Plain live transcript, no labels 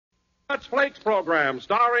Nuts Flakes program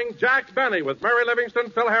starring Jack Benny with Mary Livingston,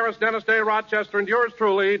 Phil Harris, Dennis Day, Rochester, and yours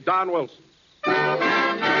truly, Don Wilson.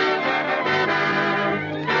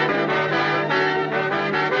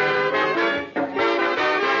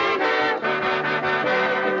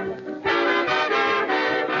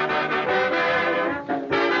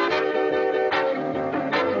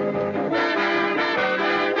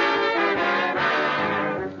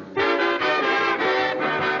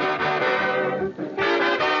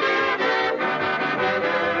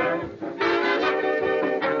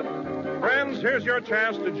 Here's your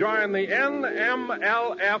chance to join the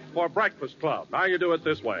NMLF for Breakfast Club. Now you do it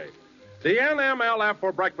this way. The NMLF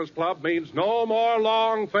for Breakfast Club means no more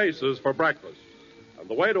long faces for breakfast. And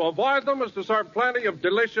the way to avoid them is to serve plenty of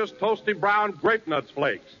delicious, toasty brown grape nuts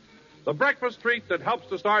flakes. The breakfast treat that helps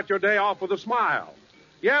to start your day off with a smile.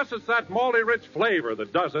 Yes, it's that malty rich flavor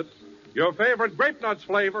that does it. Your favorite grape nuts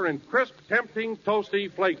flavor in crisp, tempting,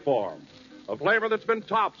 toasty flake form. A flavor that's been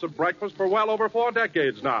tops of breakfast for well over 4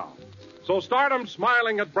 decades now. So start 'em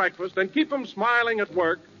smiling at breakfast and keep 'em smiling at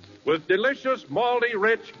work with delicious, malty,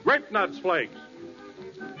 rich grape nuts flakes.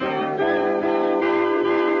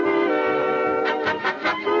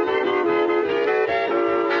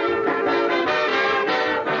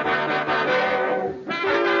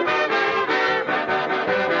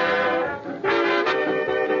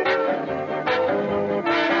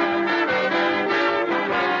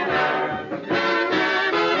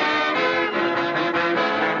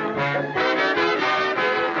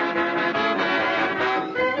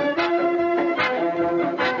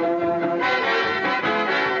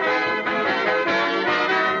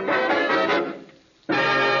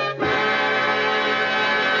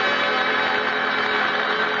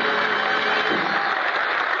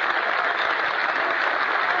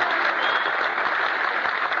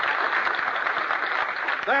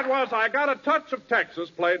 That was I Got a Touch of Texas,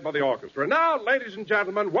 played by the orchestra. Now, ladies and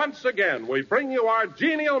gentlemen, once again, we bring you our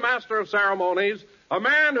genial master of ceremonies, a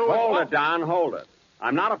man who... Hold it, Don, hold it.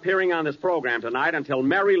 I'm not appearing on this program tonight until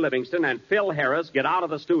Mary Livingston and Phil Harris get out of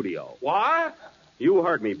the studio. What? You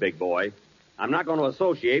heard me, big boy. I'm not going to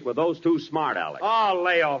associate with those two smart Alecs. Oh,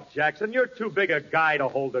 lay off, Jackson. You're too big a guy to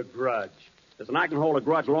hold a grudge. Listen, I can hold a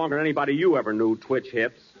grudge longer than anybody you ever knew, Twitch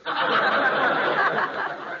Hips.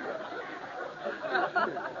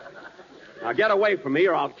 Now get away from me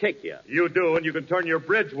or I'll kick you. You do, and you can turn your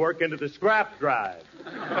bridge work into the scrap drive.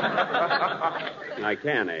 I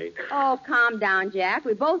can, eh? Oh, calm down, Jack.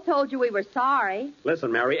 We both told you we were sorry.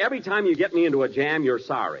 Listen, Mary, every time you get me into a jam, you're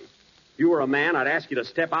sorry. If you were a man, I'd ask you to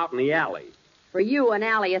step out in the alley. For you, an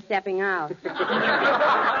alley is stepping out.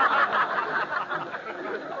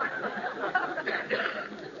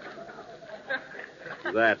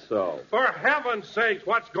 That's so. For heaven's sakes,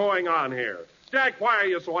 what's going on here? Jack, why are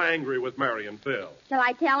you so angry with Mary and Phil? Shall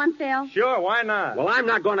I tell him, Phil? Sure, why not? Well, I'm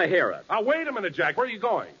not going to hear it. Now, wait a minute, Jack. Where are you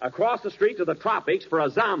going? Across the street to the tropics for a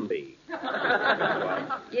zombie.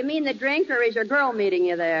 You mean the drink, or is your girl meeting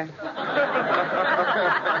you there?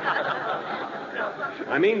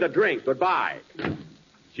 I mean the drink. Goodbye.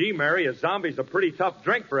 Gee, Mary, a zombie's a pretty tough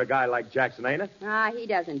drink for a guy like Jackson, ain't it? He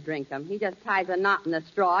doesn't drink them. He just ties a knot in the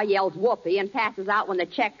straw, yells whoopee, and passes out when the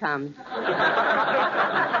check comes.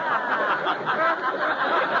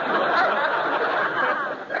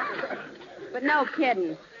 But no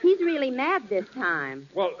kidding. He's really mad this time.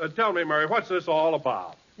 Well, tell me, Mary, what's this all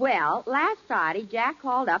about? Well, last Friday, Jack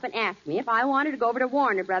called up and asked me if I wanted to go over to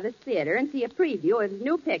Warner Brothers Theater and see a preview of his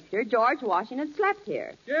new picture, George Washington Slept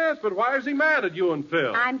Here. Yes, but why is he mad at you and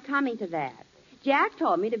Phil? I'm coming to that. Jack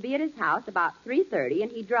told me to be at his house about 3:30,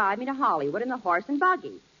 and he'd drive me to Hollywood in the horse and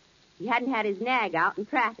buggy. He hadn't had his nag out in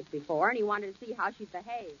traffic before, and he wanted to see how she'd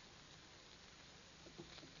behave.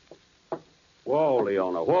 Whoa,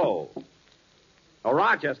 Leona, whoa. Oh,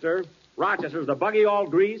 Rochester. Rochester's the buggy all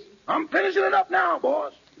greased? I'm finishing it up now,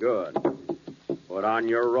 boss. Good. Put on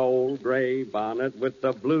your old gray bonnet with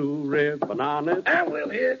the blue ribbon on it. And we'll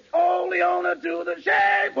hit old Leona to the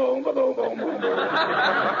shade. Boom, boom, boom, boom, boom, boom.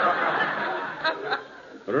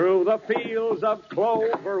 Through the fields of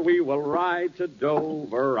clover we will ride to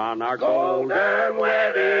Dover on our golden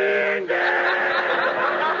wedding day.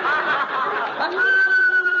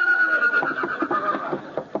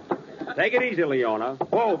 Take it easy, Leona.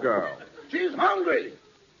 Whoa, girl. She's hungry.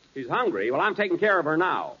 She's hungry? Well, I'm taking care of her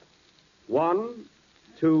now. 1,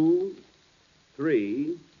 2,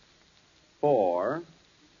 3, 4,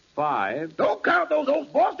 5. Don't count those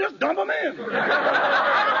oats, boss. Just dump them in.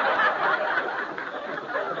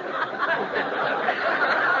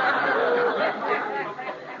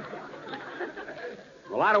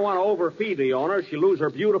 Well, I don't want to overfeed Leona. She'll lose her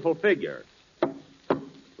beautiful figure.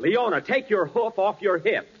 Leona, take your hoof off your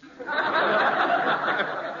hip.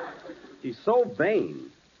 She's so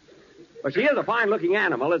vain. But she is a fine-looking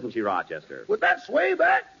animal, isn't she, Rochester? With that sway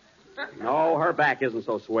back? No, her back isn't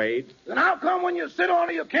so swayed. Then how come when you sit on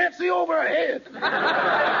her, you can't see over her head?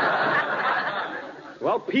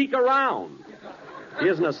 Well, peek around. She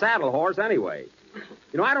isn't a saddle horse anyway.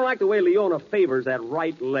 You know, I don't like the way Leona favors that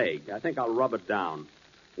right leg. I think I'll rub it down.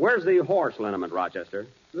 Where's the horse liniment, Rochester?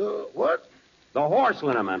 The what? The horse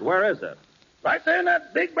liniment. Where is it? Right there in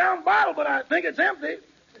that big brown bottle, but I think it's empty.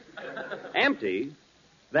 Empty?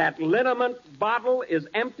 That liniment bottle is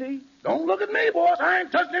empty? Don't look at me, boss. I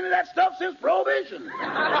ain't touched any of that stuff since Prohibition.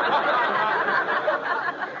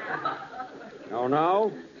 Oh,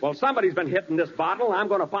 no? Well, somebody's been hitting this bottle, and I'm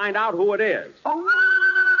going to find out who it is.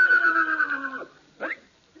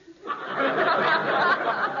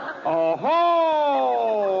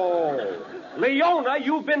 Oh-ho! Leona,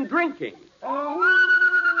 you've been drinking.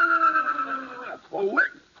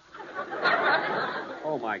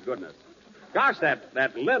 Oh, my goodness. Gosh,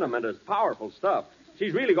 that liniment is powerful stuff.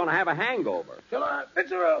 She's really going to have a hangover. Shall I fix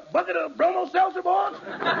her a bucket of bromo seltzer, boss?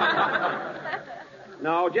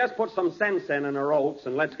 No, just put some sense in her oats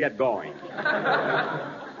and let's get going.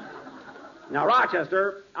 Now,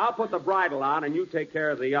 Rochester, I'll put the bridle on and you take care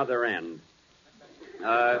of the other end.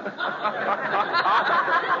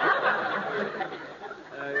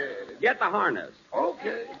 Get the harness.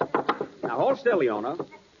 Okay. Now, hold still, Leona.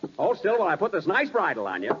 Hold still while I put this nice bridle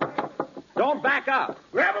on you. Don't back up.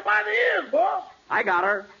 Grab her by the ears, boss. I got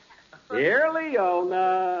her. Here,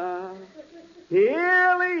 Leona.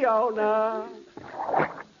 Here, Leona.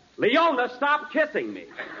 Leona, stop kissing me.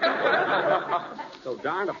 So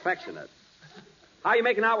darn affectionate. How you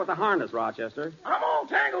making out with the harness, Rochester? I'm all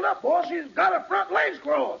tangled up, boss. She's got her front legs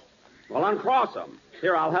crossed. Well, uncross them.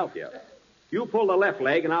 Here, I'll help you. You pull the left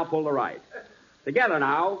leg and I'll pull the right. Together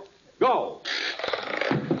now. Go.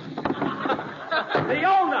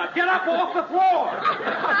 Leona, get up off the floor.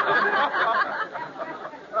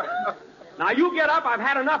 Now, you get up. I've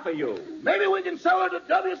had enough of you. Maybe we can sell her to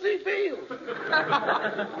W.C. Fields.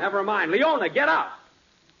 Never mind. Leona, get up.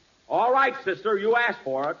 All right, sister, you asked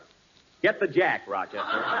for it. Get the jack,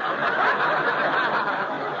 Rochester.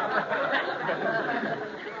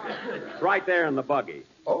 It's right there in the buggy.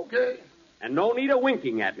 Okay. And no need of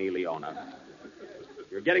winking at me, Leona.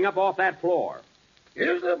 You're getting up off that floor.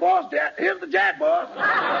 Here's the boss, Jack. Here's the jack, boss.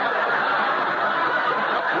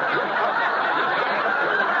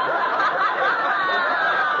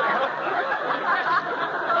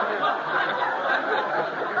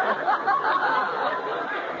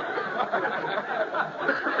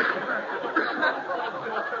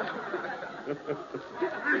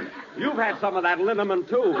 You've had some of that liniment,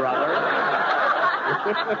 too, brother.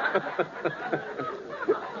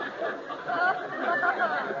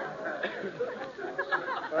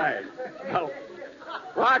 Right. Well,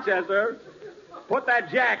 Rochester, put that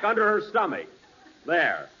jack under her stomach.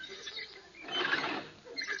 There.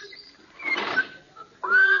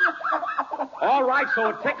 All right, so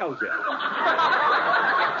it tickles you.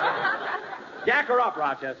 Jack her up,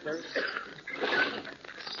 Rochester.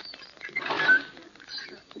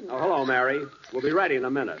 Oh, hello, Mary. We'll be ready in a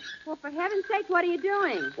minute. Well, for heaven's sake, what are you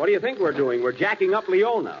doing? What do you think we're doing? We're jacking up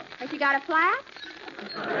Leona. Has she got a flat?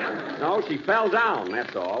 No, she fell down,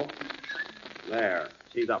 that's all. There.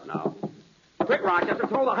 She's up now. Quick, Rochester,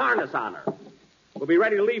 throw the harness on her. We'll be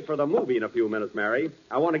ready to leave for the movie in a few minutes, Mary.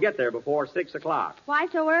 I want to get there before 6 o'clock. Why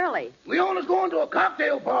so early? Leona's going to a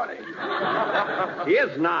cocktail party. She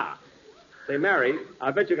is not. Say, Mary,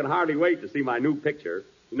 I bet you can hardly wait to see my new picture.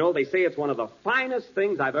 You know, they say it's one of the finest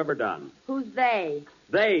things I've ever done. Who's they?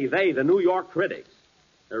 They, the New York critics.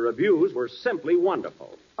 Their reviews were simply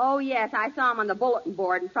wonderful. Oh, yes, I saw them on the bulletin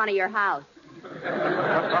board in front of your house. Well,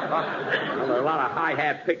 there are a lot of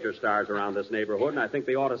high-hat picture stars around this neighborhood, and I think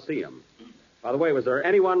they ought to see them. By the way, was there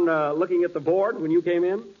anyone looking at the board when you came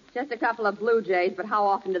in? Just a couple of Blue Jays, but how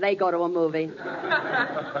often do they go to a movie?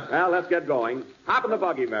 Well, let's get going. Hop in the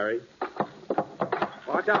buggy, Mary.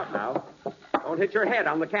 Watch out now. Don't hit your head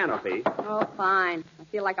on the canopy. Oh, fine. I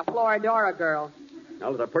feel like a Floridora girl.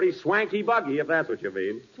 Well, it's a pretty swanky buggy, if that's what you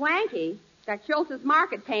mean. Swanky? Got Schultz's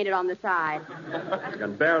Market painted on the side. You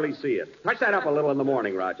can barely see it. Touch that up a little in the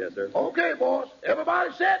morning, Rochester. Okay, boss.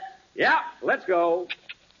 Everybody set? Yeah, let's go.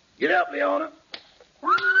 Get up, Leona.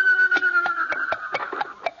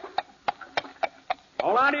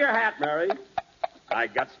 Hold on to your hat, Mary. I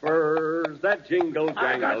got spurs that jingle, jangle,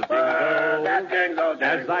 I got spurs jingle. that jingle,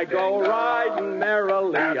 jangle, as I go jingle. riding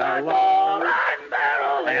merrily As I along. go riding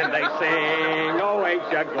merrily And they sing, oh, ain't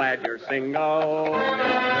you glad you're single?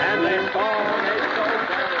 And they song, ain't so bad.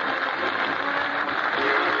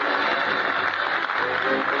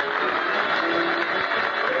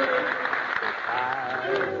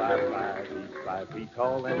 He's 5 feet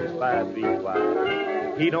tall and he's 5 feet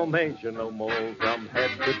wide. He don't measure no more from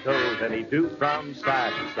head to toe than he do from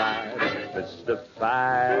side to side. Mr.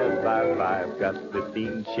 5 got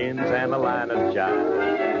 15 chins and a line of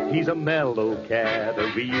jive. He's a mellow cat,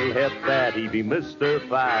 a real hep bat. He be Mr.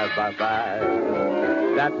 5.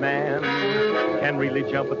 That man can really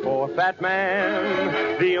jump it for a fat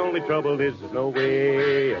man. The only trouble is there's no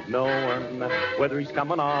way of knowing whether he's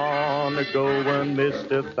coming on or going.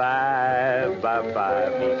 Mr. 5.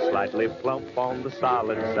 He's slightly plump on the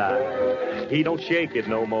solid side. He don't shake it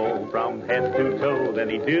no more from head to toe than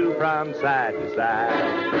he do from side to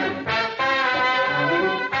side.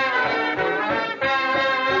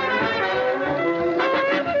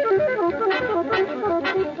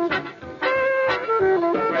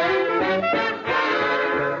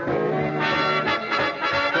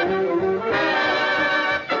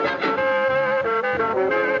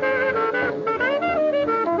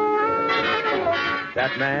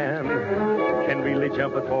 That man can really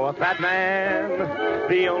jump it for a fat man.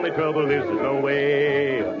 The only trouble is there's no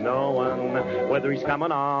way of knowing whether he's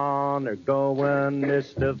coming on or going.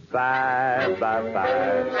 Mr. 5,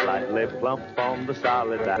 slightly plump on the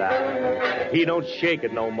solid side. He don't shake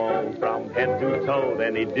it no more from head to toe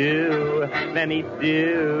than he do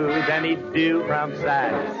from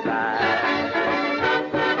side to side.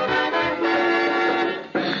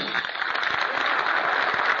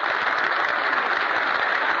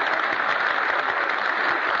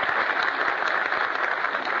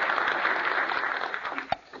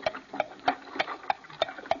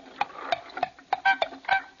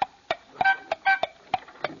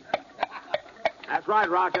 That's right,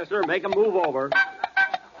 Rochester. Make him move over.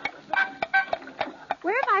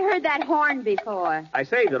 Where have I heard that horn before? I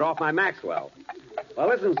saved it off my Maxwell.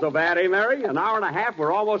 Well, isn't so bad, eh, Mary? An hour and a half,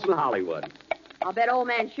 we're almost in Hollywood. I'll bet old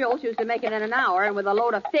man Schultz used to make it in an hour and with a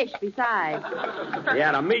load of fish besides. He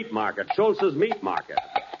had a meat market, Schultz's meat market.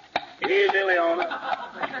 Easy, Leona.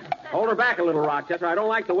 Hold her back a little, Rochester. I don't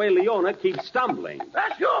like the way Leona keeps stumbling.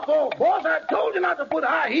 That's your fault, boss. I told you not to put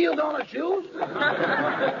high heels on her shoes.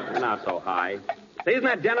 You're not so high. Say, isn't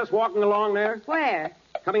that Dennis walking along there? Where?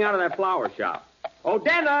 Coming out of that flower shop. Oh,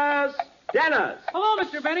 Dennis! Dennis! Hello,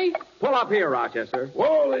 Mr. Benny. Pull up here, Rochester.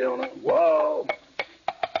 Whoa, Leona. Whoa.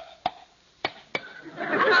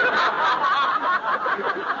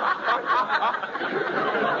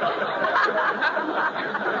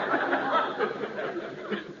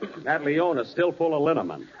 That Leona's still full of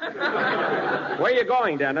liniment. Where you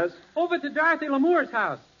going, Dennis? Over to Dorothy Lamour's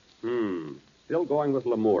house. Still going with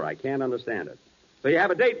Lamour. I can't understand it. So you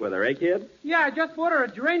have a date with her, eh, kid? Yeah, I just bought her a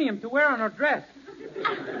geranium to wear on her dress.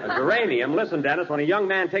 A geranium? Listen, Dennis, when a young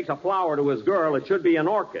man takes a flower to his girl, it should be an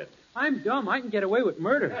orchid. I'm dumb. I can get away with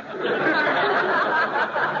murder.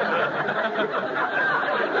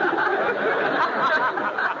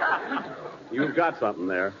 You've got something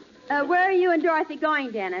there. Where are you and Dorothy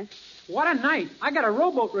going, Dennis? What a night. I got a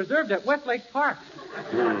rowboat reserved at Westlake Park.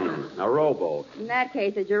 A rowboat. In that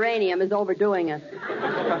case, a geranium is overdoing us.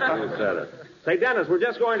 Who said it? Say, Dennis, we're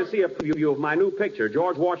just going to see a preview of my new picture,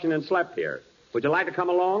 George Washington Slept Here. Would you like to come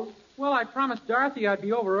along? Well, I promised Dorothy I'd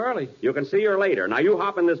be over early. You can see her later. Now, you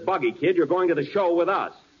hop in this buggy, kid. You're going to the show with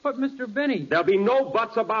us. But, Mr. Benny... There'll be no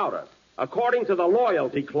buts about it. According to the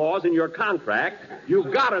loyalty clause in your contract,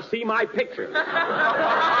 you've got to see my picture.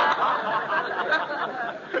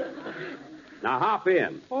 Now, hop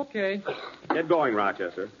in. Okay. Get going,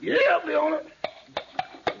 Rochester. Yeah, Leona.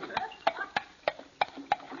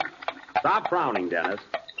 Stop frowning, Dennis.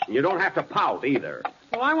 You don't have to pout, either.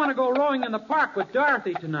 Well, I want to go rowing in the park with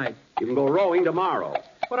Dorothy tonight. You can go rowing tomorrow.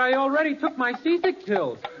 But I already took my seasick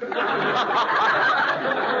pills.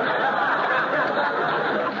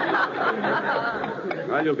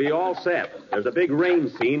 Well, you'll be all set. There's a big rain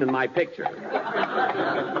scene in my picture.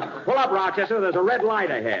 Pull up, Rochester. There's a red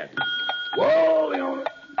light ahead. Whoa, Leona.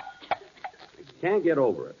 I can't get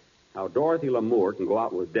over it. How Dorothy Lamour can go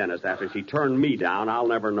out with Dennis after she turned me down, I'll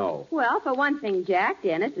never know. Well, for one thing, Jack,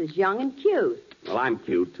 Dennis is young and cute. Well, I'm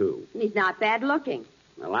cute, too. And he's not bad looking.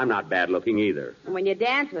 Well, I'm not bad looking either. And when you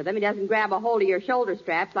dance with him, he doesn't grab a hold of your shoulder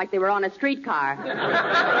straps like they were on a streetcar.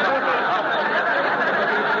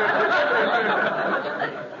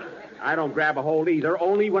 I don't grab a hold either,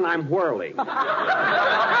 only when I'm whirling.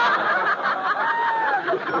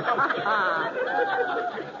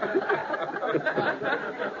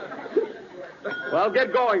 Well,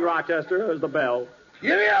 get going, Rochester. There's the bell.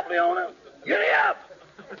 Giddy up, Leona. Giddy up.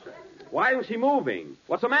 Why isn't she moving?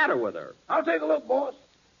 What's the matter with her? I'll take a look, boss.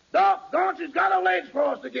 Doggone, she's got her legs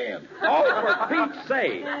crossed again. Oh, for Pete's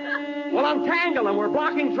sake. Well, untangle them. We're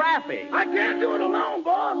blocking traffic. I can't do it alone,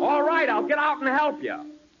 boss. All right, I'll get out and help you.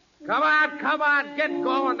 Come on. Get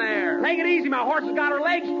going there. Take it easy. My horse has got her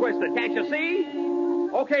legs twisted. Can't you see?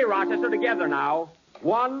 Okay, Rochester, together now.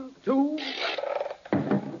 1, 2.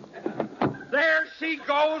 There she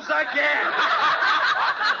goes again.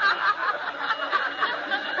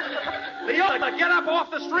 Leona, get up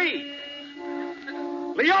off the street.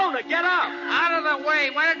 Leona, get up. Out of the way.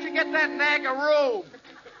 Why don't you get that nag a room?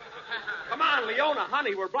 Come on, Leona,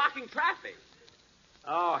 honey. We're blocking traffic.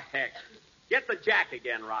 Oh, heck. Get the jack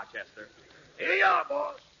again, Rochester. Here you are,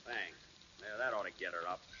 boss. Thanks. There, that ought to get her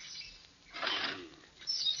up.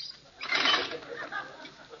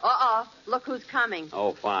 Look who's coming.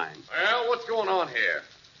 Oh, fine. Well, what's going on here?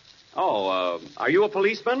 Oh, are you a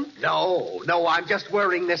policeman? No, I'm just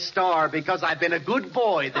wearing this star because I've been a good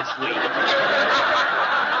boy this week.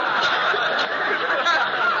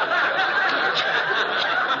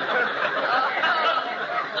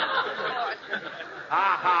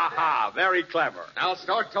 Ha. Very clever. Now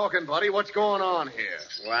start talking, buddy. What's going on here?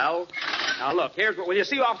 Well, now look, here's what... Well, you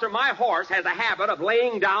see, officer, my horse has a habit of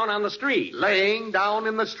laying down on the street. Laying down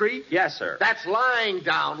in the street? Yes, sir. That's lying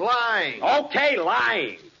down, lying. Okay,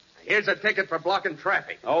 lying. Here's a ticket for blocking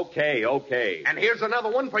traffic. Okay. And here's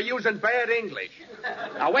another one for using bad English.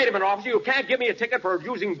 Now, wait a minute, officer. You can't give me a ticket for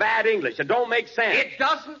using bad English. It don't make sense. It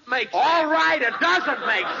doesn't make sense. All right, it doesn't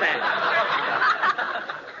make sense.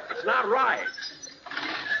 It's not right.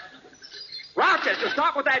 Rochester,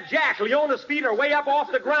 stop with that jack. Leona's feet are way up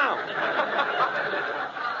off the ground.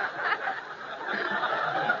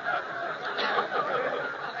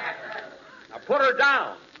 Now put her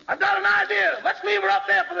down. I've got an idea. Let's leave her up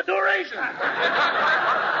there for the duration.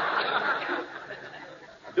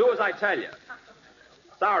 Do as I tell you.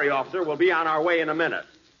 Sorry, officer. We'll be on our way in a minute.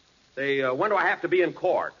 Say, when do I have to be in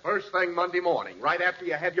court? First thing Monday morning, right after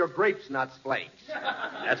you have your grapes nuts flakes.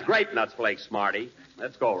 That's grape nuts flakes, Smarty.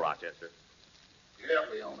 Let's go, Rochester. Yeah,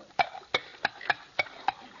 Leona.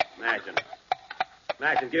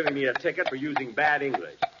 Imagine giving me a ticket for using bad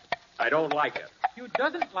English. I don't like it. You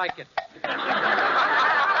doesn't like it.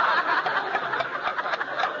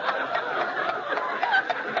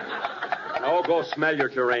 Oh, go smell your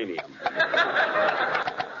geranium.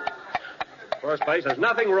 First place, there's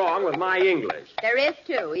nothing wrong with my English. There is,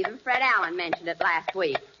 too. Even Fred Allen mentioned it last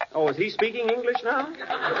week. Oh, is he speaking English now?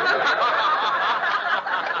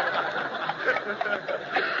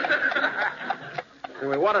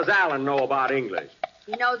 Anyway, what does Allen know about English?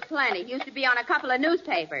 He knows plenty. He used to be on a couple of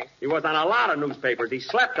newspapers. He was on a lot of newspapers. He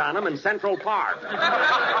slept on them in Central Park.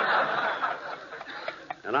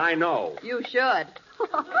 And I know. You should.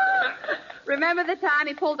 Remember the time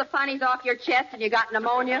he pulled the funnies off your chest and you got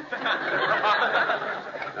pneumonia?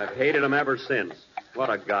 I've hated him ever since. What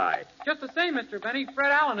a guy. Just the same, Mr. Benny,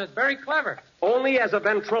 Fred Allen is very clever. Only as a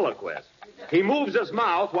ventriloquist. He moves his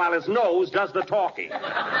mouth while his nose does the talking.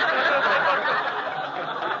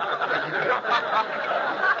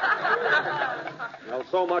 Well,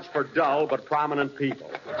 so much for dull but prominent people.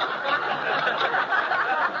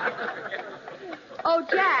 Oh,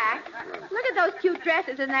 Jack, look at those cute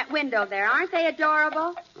dresses in that window there. Aren't they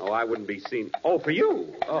adorable? Oh, I wouldn't be seen. Oh, for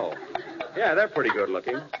you? Oh. Yeah, they're pretty good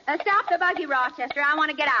looking. Stop the buggy, Rochester. I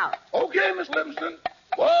want to get out. Okay, Miss Livingston.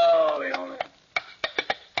 Whoa, Leona.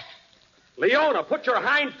 Leona, put your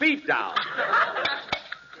hind feet down.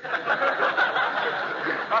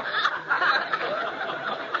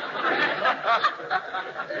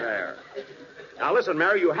 There. Now, listen,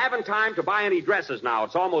 Mary, you haven't time to buy any dresses now.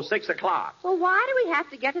 It's almost 6 o'clock. Well, why do we have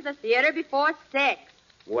to get to the theater before 6?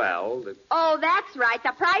 Well, Oh, that's right.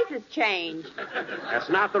 The prices changed. that's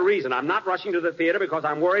not the reason. I'm not rushing to the theater because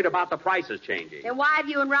I'm worried about the prices changing. Then why have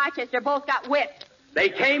you and Rochester both got whipped? They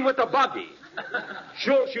came with the buggy.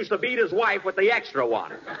 Schultz used to beat his wife with the extra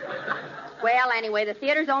one. Well, anyway, the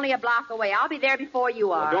theater's only a block away. I'll be there before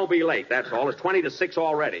you are. Well, don't be late, that's all. It's 20 to 6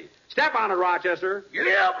 already. Step on it, Rochester. Get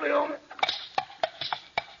up, Leona.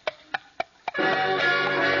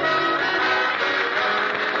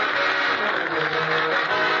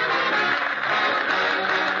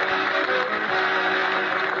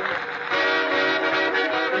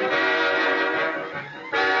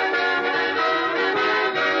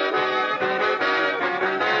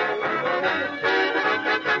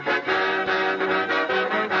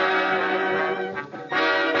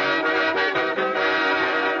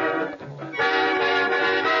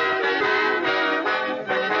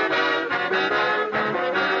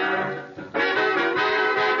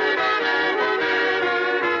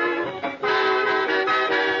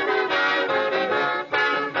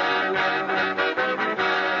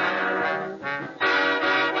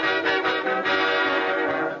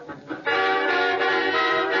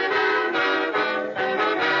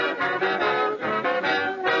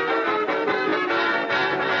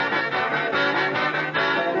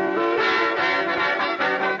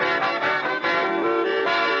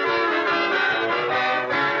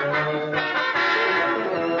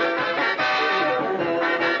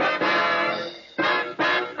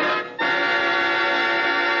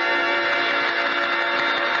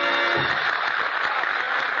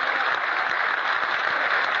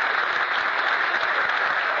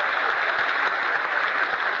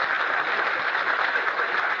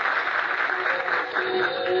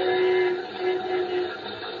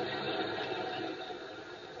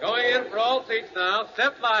 seats now.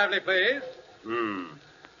 Step lively, please.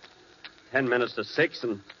 10 minutes to 6,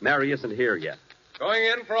 and Mary isn't here yet. Going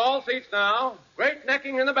in for all seats now. Great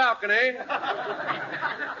necking in the balcony.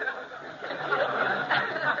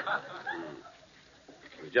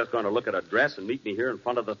 He's just going to look at a dress and meet me here in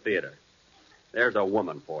front of the theater. There's a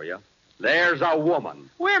woman for you. There's a woman.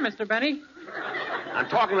 Where, Mr. Benny? I'm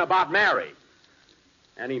talking about Mary.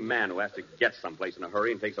 Any man who has to get someplace in a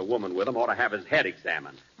hurry and takes a woman with him ought to have his head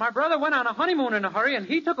examined. My brother went on a honeymoon in a hurry, and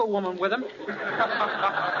he took a woman with him.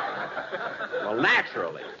 Well,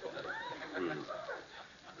 naturally.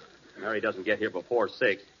 Mary doesn't get here before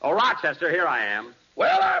 6. Oh, Rochester, here I am.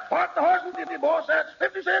 Well, I parked the horse and did it, boss. That's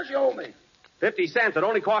 50 cents you owe me. 50 cents. It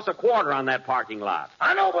only costs a quarter on that parking lot.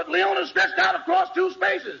 I know, but Leona's stretched out across 2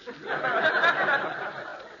 spaces.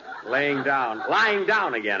 Lying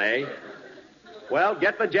down again, eh? Well,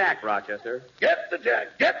 get the jack, Rochester. Get the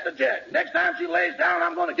jack. Next time she lays down,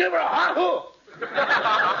 I'm going to give her a hot hook.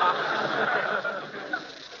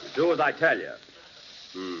 Do as I tell you.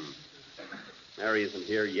 Mary isn't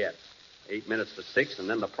here yet. 8 minutes to 6, and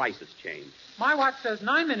then the prices change. My watch says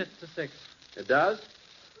 9 minutes to 6. It does?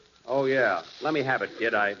 Oh, yeah. Let me have it,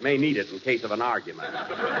 kid. I may need it in case of an argument.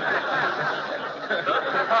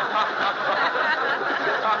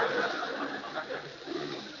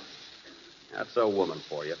 That's a woman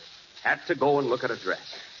for you. Had to go and look at a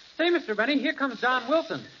dress. Say, Mr. Benny, here comes Don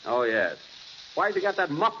Wilson. Oh, yes. Why's he got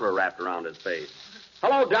that muffler wrapped around his face?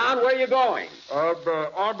 Hello, Don. Where are you going?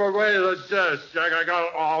 On my way to the desk, Jack. I got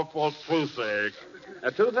an awful toothache.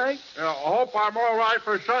 A toothache? I hope I'm all right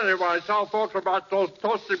for Sunday when I tell folks about those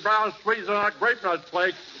toasty brown sweets and that grape nut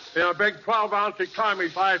flakes in a big 12-ounce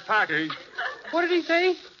economy-size package. What did he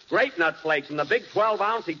say? Grape nut flakes in the big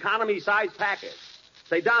 12-ounce economy-size package.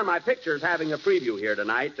 Say, Don, my picture's having a preview here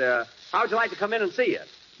tonight. How'd you like to come in and see it?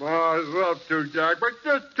 Well, I'd love to, Jack, but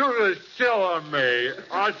this tooth is killing me.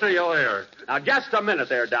 I'll see you later. Now, just a minute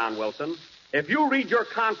there, Don Wilson. If you read your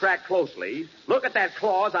contract closely, look at that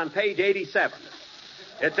clause on page 87.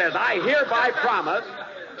 It says, I hereby promise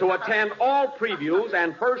to attend all previews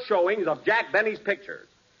and first showings of Jack Benny's pictures.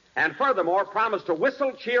 And furthermore, promise to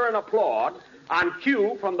whistle, cheer, and applaud on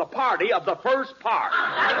cue from the party of the first part.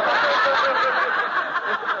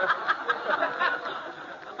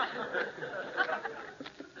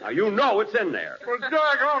 Now, you know it's in there. Well,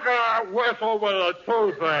 Jack, how can I whistle with a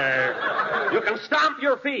toothache? You can stomp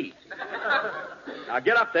your feet. Now,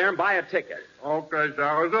 get up there and buy a ticket. Okay, Jack.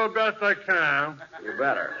 I'll do the best I can. You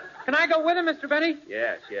better. Can I go with him, Mr. Benny?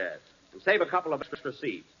 Yes. And save a couple of extra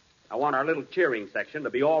seats. I want our little cheering section to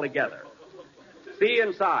be all together. See you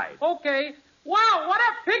inside. Okay. Wow, what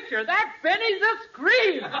a picture. That Benny's a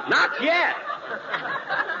scream. Not yet.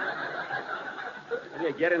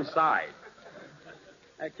 Yeah, get inside.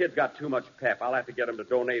 That kid's got too much pep. I'll have to get him to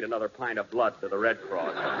donate another pint of blood to the Red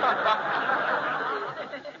Cross.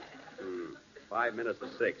 5 minutes to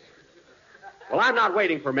 6. Well, I'm not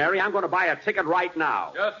waiting for Mary. I'm going to buy a ticket right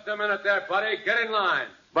now. Just a minute there, buddy. Get in line.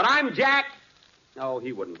 But I'm Jack. Oh,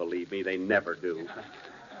 he wouldn't believe me. They never do.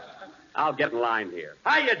 I'll get in line here.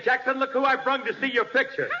 Hiya, Jackson. Look who I brung to see your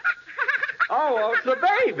picture. Oh, it's the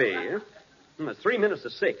baby. It's 3 minutes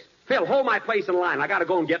to 6. Phil, hold my place in line. I got to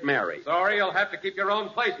go and get Mary. Sorry, you'll have to keep your own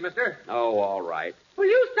place, mister. Oh, all right. Will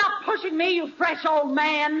you stop pushing me, you fresh old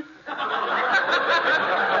man?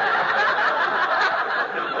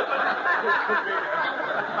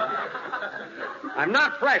 I'm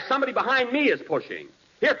not fresh. Somebody behind me is pushing.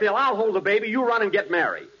 Here, Phil, I'll hold the baby. You run and get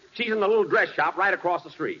Mary. She's in the little dress shop right across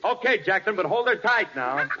the street. Okay, Jackson, but hold her tight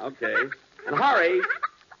now. Okay. And hurry.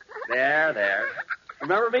 There.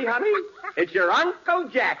 Remember me, honey? It's your Uncle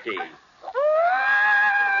Jackie.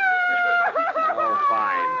 Oh,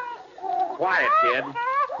 fine. Quiet, kid.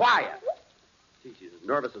 Quiet. Gee, she's as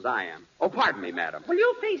nervous as I am. Oh, pardon me, madam. Will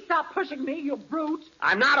you please stop pushing me, you brute?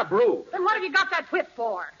 I'm not a brute. Then what have you got that whip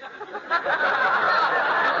for?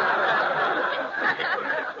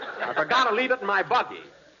 I forgot to leave it in my buggy.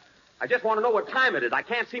 I just want to know what time it is. I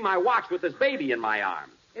can't see my watch with this baby in my arm.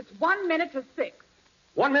 It's 1 minute to 6.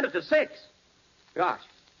 1 minute to 6. Gosh,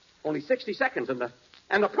 only 60 seconds and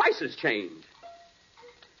the prices change.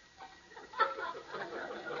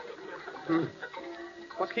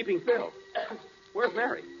 What's keeping Phil? Where's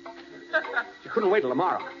Mary? She couldn't wait till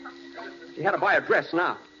tomorrow. She had to buy a dress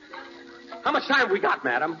now. How much time have we got,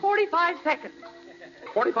 madam? 45 seconds.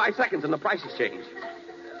 45 seconds and the prices change.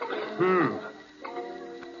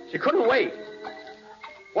 She couldn't wait.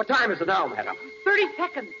 What time is it now, madam? 30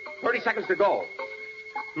 seconds. 30 seconds to go.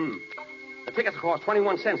 The tickets cost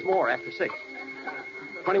 21 cents more after 6.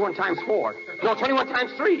 21 times 4. No, 21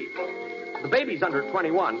 times 3. The baby's under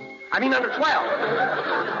 21. I mean under 12.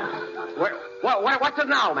 What's it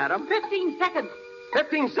now, madam? 15 seconds.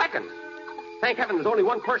 15 seconds. Thank heaven there's only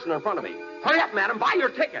one person in front of me. Hurry up, madam. Buy your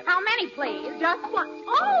ticket. How many, please? Just one.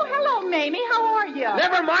 Oh, hello, Mamie. How are you?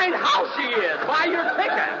 Never mind how she is. Buy your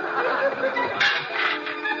ticket.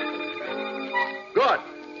 Good.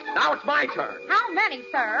 Now it's my turn. How many,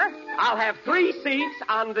 sir? I'll have 3 seats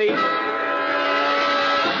on the...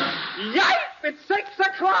 Yipe! It's 6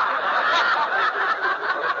 o'clock!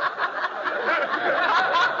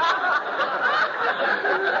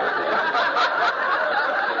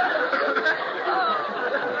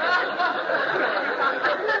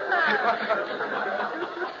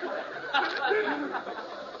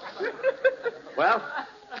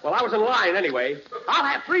 Well, I was in line anyway. I'll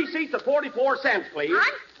have 3 seats at 44 cents, please.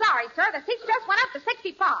 I'm sorry, sir. The seats just went up to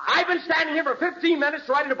 65. I've been standing here for 15 minutes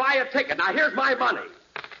ready to buy a ticket. Now, here's my money.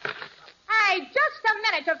 Hey, just a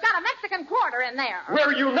minute. You've got a Mexican quarter in there.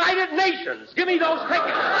 We're United Nations. Give me those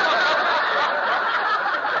tickets.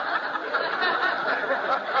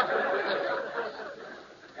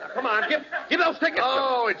 Come on, give those tickets.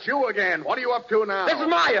 Oh, it's you again. What are you up to now? This is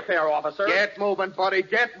my affair, officer. Get moving, buddy.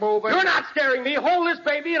 Get moving. You're not scaring me. Hold this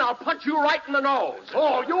baby and I'll punch you right in the nose.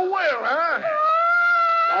 Oh, you will, huh?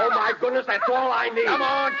 Oh, my goodness, that's all I need. Come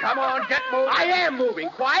on, get moving. I am moving.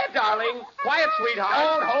 Quiet, darling. Quiet, sweetheart.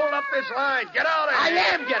 Don't hold up this line. Get out of here.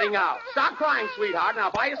 I am getting out. Stop crying, sweetheart, and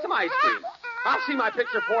I'll buy you some ice cream. I'll see my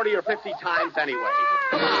picture 40 or 50 times anyway.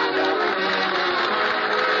 Come on.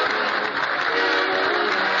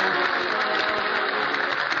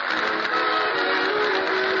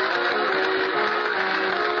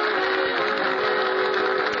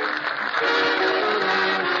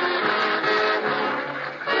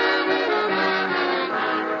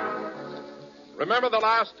 Remember the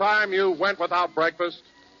last time you went without breakfast?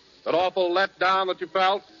 That awful letdown that you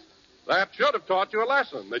felt? That should have taught you a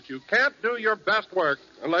lesson, that you can't do your best work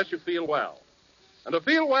unless you feel well. And to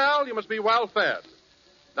feel well, you must be well fed.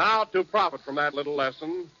 Now, to profit from that little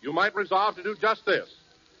lesson, you might resolve to do just this.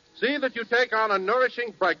 See that you take on a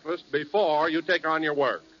nourishing breakfast before you take on your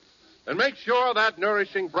work. And make sure that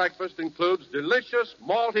nourishing breakfast includes delicious,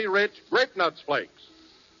 malty-rich Grape Nuts Flakes.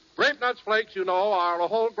 Grape Nuts Flakes, you know, are a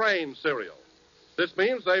whole grain cereal. This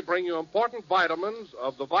means they bring you important vitamins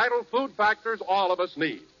of the vital food factors all of us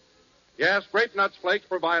need. Yes, Grape Nuts Flakes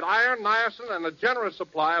provide iron, niacin, and a generous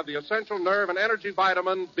supply of the essential nerve and energy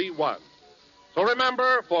vitamin B1. So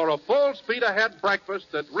remember, for a full speed-ahead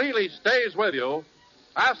breakfast that really stays with you,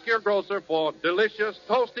 ask your grocer for delicious,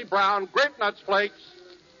 toasty brown Grape Nuts Flakes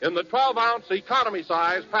in the 12-ounce economy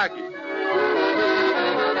size package.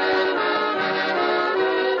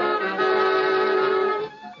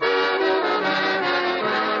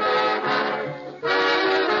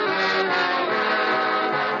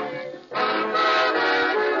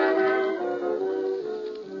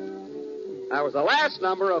 That was the last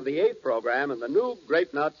number of the 8th program in the new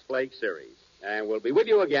Grape Nuts Flake series. And we'll be with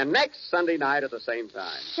you again next Sunday night at the same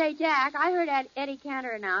time. Say, Jack, I heard Eddie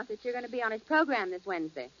Cantor announce that you're going to be on his program this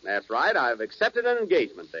Wednesday. That's right. I've accepted an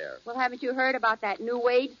engagement there. Well, haven't you heard about that new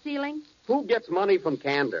wage ceiling? Who gets money from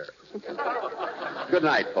Candor? Good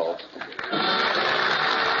night, folks.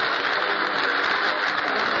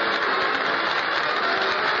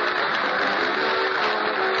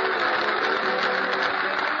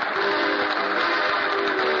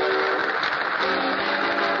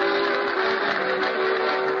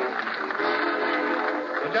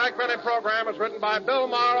 The Jack Benny program is written by Bill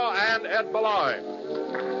Morrow and Ed Beloy.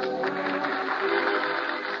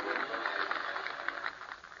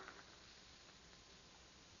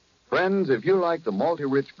 Friends, if you like the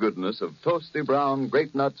malty-rich goodness of toasty brown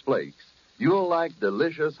Grape Nuts Flakes, you'll like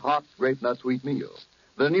delicious hot Grape Nuts Wheat Meal,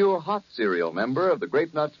 the new hot cereal member of the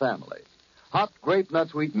Grape Nuts family. Hot Grape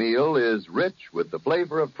Nuts Wheat Meal is rich with the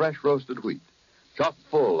flavor of fresh roasted wheat, chock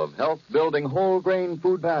full of health-building whole grain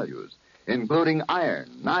food values, including iron,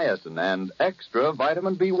 niacin, and extra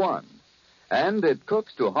vitamin B1. And it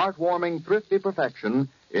cooks to heartwarming, thrifty perfection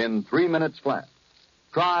in 3 minutes flat.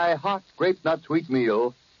 Try hot Grape Nuts Wheat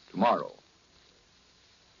Meal tomorrow.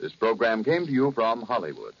 This program came to you from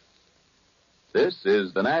Hollywood. This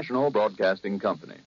is the National Broadcasting Company.